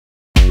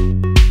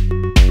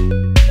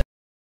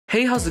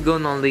Hey, how's it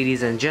going on,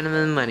 ladies and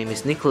gentlemen? My name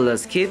is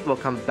Nicholas Kid.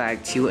 Welcome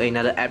back to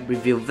another app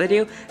review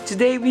video.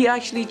 Today we are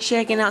actually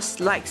checking out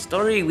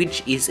SlideStory,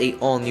 which is a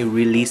all-new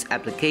release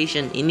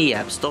application in the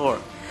App Store.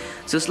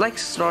 So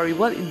SlideStory,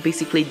 what it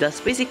basically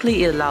does,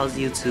 it allows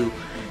you to,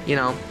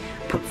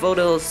 put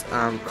photos,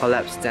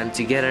 collapse them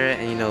together,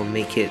 and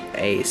make it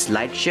a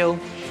slideshow,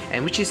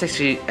 and which is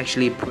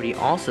actually pretty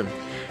awesome.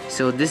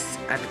 So this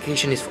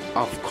application is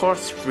of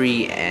course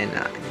free, and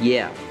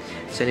yeah.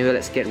 So anyway,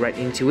 let's get right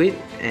into it,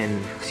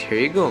 and here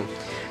you go.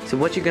 So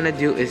what you're gonna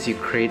do is you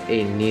create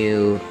a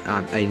new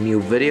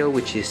video,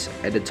 which is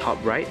at the top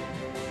right.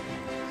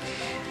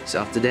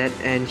 So after that,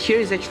 and here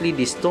is actually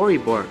the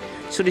storyboard.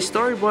 So the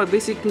storyboard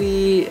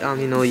basically,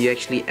 you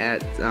actually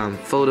add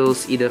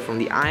photos either from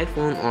the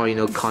iPhone or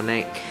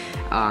connect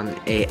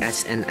a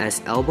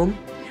SNS album.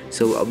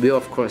 So we'll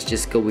of course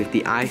just go with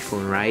the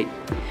iPhone, right?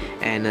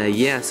 And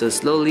yeah, so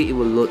slowly it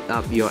will load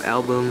up your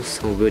albums.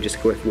 So we'll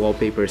just go with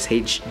wallpapers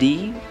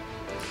HD.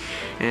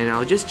 And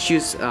I'll just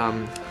choose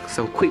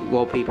some quick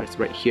wallpapers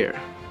right here.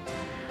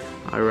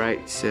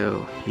 Alright,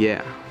 so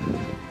yeah,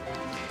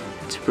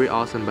 it's pretty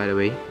awesome, by the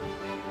way,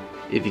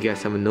 if you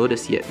guys haven't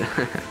noticed yet.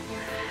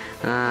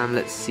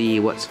 Let's see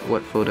what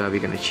photo are we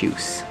gonna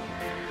choose.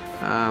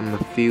 A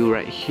few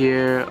right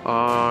here.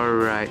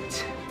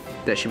 Alright,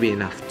 that should be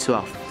enough.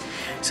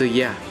 12. So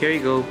yeah, here you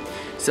go.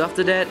 So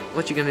after that,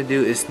 what you're gonna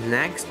do is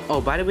next.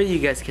 Oh, by the way, you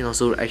guys can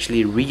also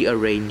actually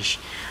rearrange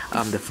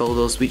the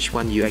photos, which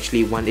one you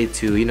actually want it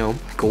to,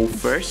 go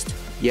first.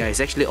 Yeah, it's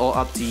actually all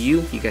up to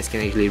you. You guys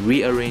can actually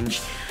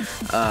rearrange,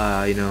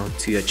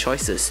 to your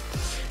choices.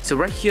 So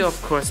right here,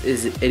 of course,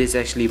 it is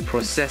actually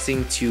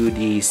processing to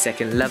the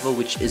second level,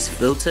 which is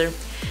filter,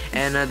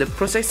 and the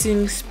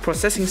processing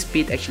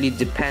speed actually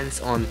depends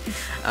on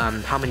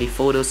how many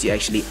photos you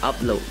actually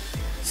upload.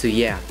 So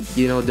yeah,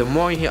 the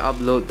more you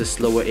upload, the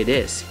slower it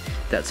is.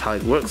 That's how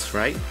it works,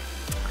 right?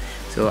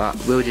 So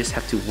we'll just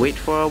have to wait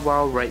for a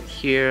while right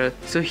here.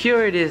 So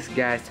here it is,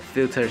 guys,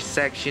 filter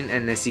section,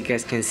 and as you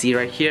guys can see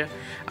right here,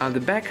 the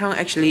background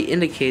actually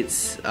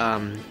indicates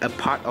a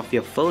part of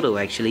your photo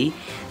actually.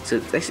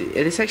 So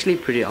it is actually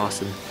pretty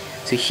awesome.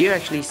 So here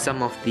actually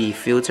some of the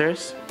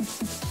filters.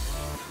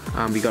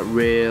 We got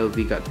real,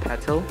 we got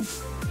petal.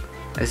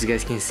 As you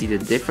guys can see the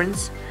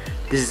difference.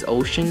 This is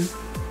ocean.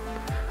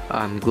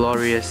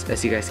 Glorious,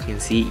 as you guys can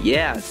see.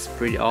 Yeah, it's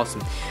pretty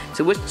awesome.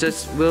 So we'll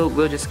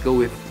just go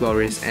with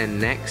glorious and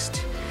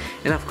next,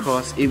 and of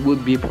course it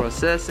would be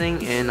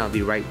processing, and I'll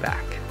be right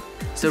back.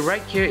 So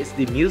right here is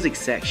the music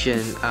section.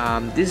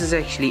 This is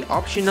actually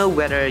optional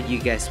whether you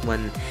guys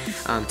want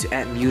to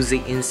add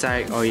music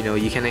inside, or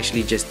you can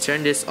actually just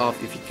turn this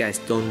off if you guys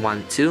don't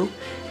want to.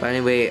 But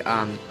anyway,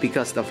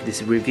 because of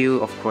this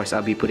review, of course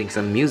I'll be putting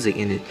some music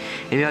in it,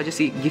 and I'll just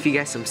give you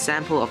guys some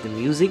sample of the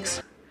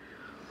musics.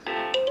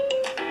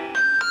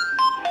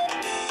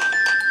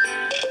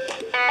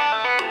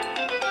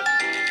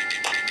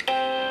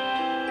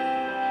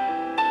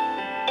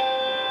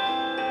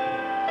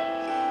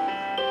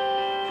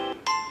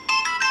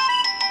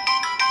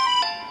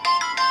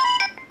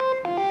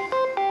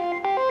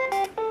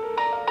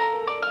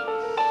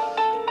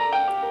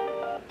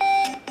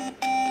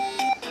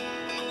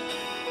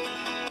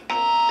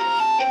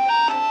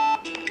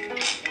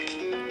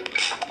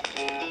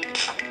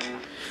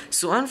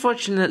 So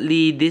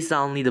unfortunately, these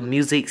are only the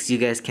musics you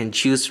guys can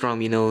choose from.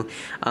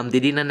 They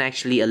didn't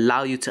actually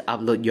allow you to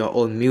upload your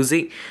own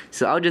music.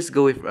 So I'll just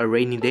go with A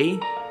Rainy Day.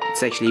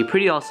 It's actually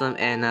pretty awesome,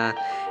 and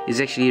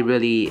it's actually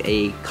really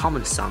a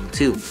common song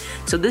too.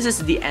 So this is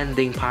the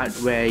ending part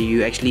where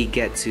you actually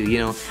get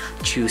to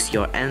choose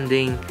your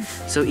ending.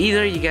 So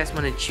either you guys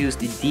want to choose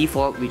the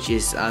default, which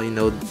is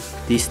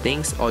these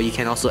things, or you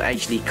can also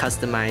actually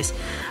customize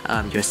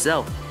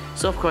yourself.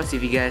 So of course,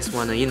 if you guys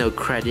want to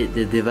credit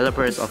the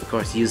developers, of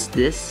course use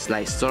this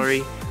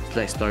SlideStory,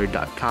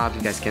 SlideStory.com.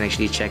 You guys can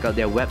actually check out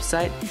their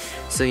website.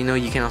 So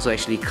you can also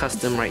actually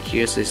custom right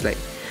here. So it's like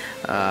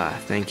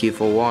thank you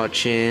for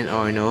watching,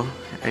 or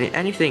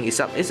anything. It's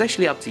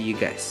actually up to you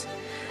guys.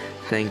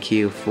 Thank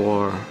you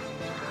for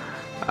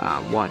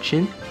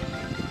watching.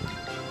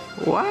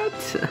 What?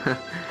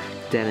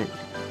 Damn it.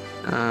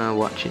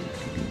 Watching.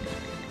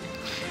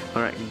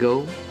 Alright,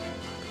 go.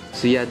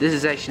 So yeah, this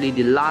is actually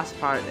the last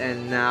part,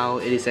 and now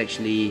it is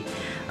actually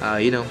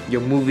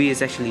your movie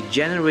is actually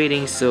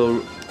generating.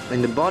 So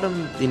in the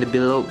bottom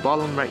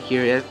right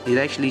here, it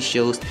actually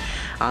shows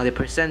the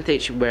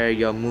percentage where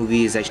your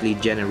movie is actually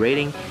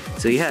generating.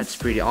 So yeah, it's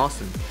pretty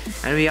awesome.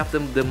 And we have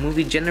the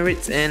movie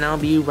generates, and I'll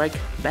be right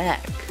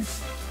back.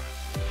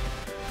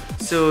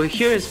 So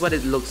here is what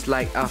it looks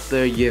like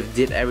after you've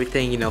did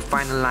everything,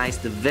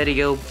 finalize the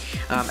video,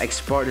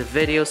 export the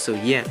video. So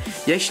yeah,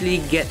 you actually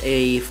get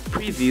a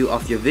preview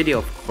of your video,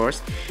 of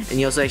course, and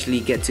you also actually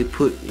get to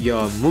put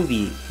your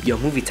movie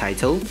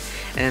title,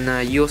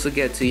 and you also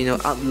get to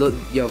upload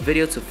your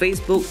video to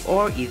Facebook,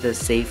 or either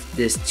save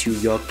this to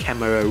your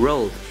camera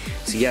roll.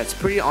 So yeah, it's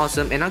pretty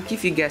awesome, and I'll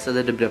give you guys a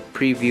little bit of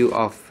preview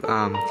of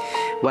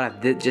what I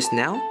did just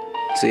now.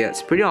 So yeah,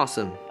 it's pretty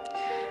awesome.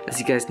 As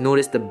you guys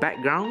notice, the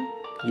background,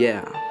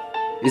 yeah,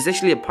 it's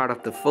actually a part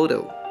of the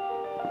photo.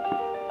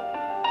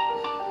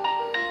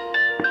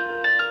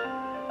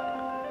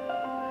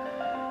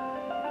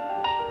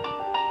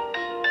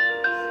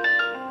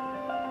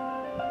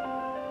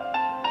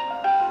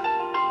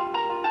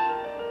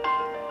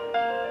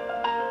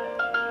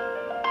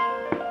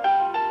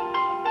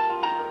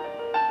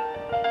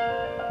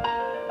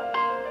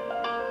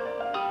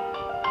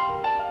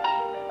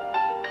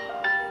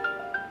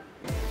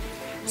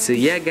 So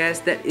yeah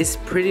guys, that is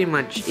pretty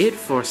much it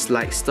for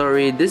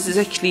SlideStory. This is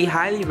actually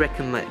highly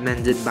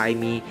recommended by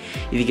me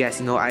if you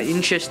guys are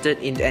interested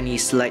in any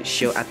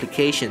slideshow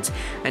applications.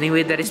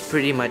 Anyway, that is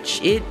pretty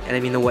much it, and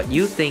let me know what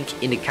you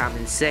think in the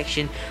comment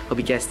section. Hope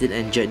you guys did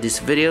enjoy this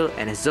video,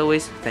 and as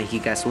always, thank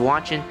you guys for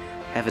watching.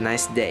 Have a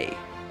nice day.